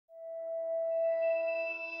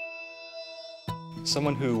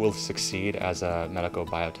Someone who will succeed as a medical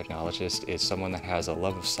biotechnologist is someone that has a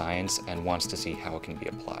love of science and wants to see how it can be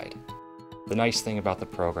applied. The nice thing about the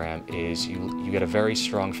program is you get a very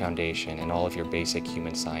strong foundation in all of your basic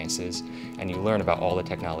human sciences, and you learn about all the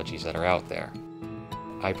technologies that are out there.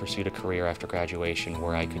 I pursued a career after graduation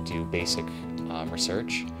where I could do basic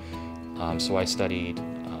research. So I studied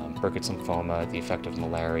Burkitt's lymphoma, the effect of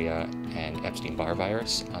malaria, and Epstein-Barr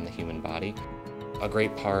virus on the human body. A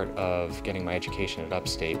great part of getting my education at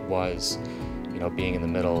Upstate was, being in the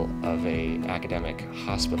middle of an academic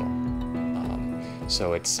hospital.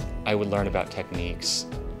 So I would learn about techniques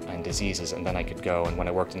and diseases, and then I could go, and when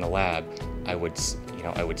I worked in the lab, I would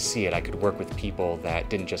see it. I could work with people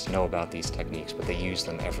that didn't just know about these techniques, but they use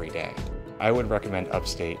them every day. I would recommend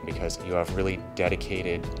Upstate because you have really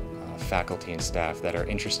dedicated faculty and staff that are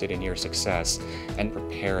interested in your success and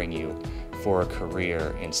preparing you for a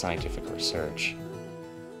career in scientific research.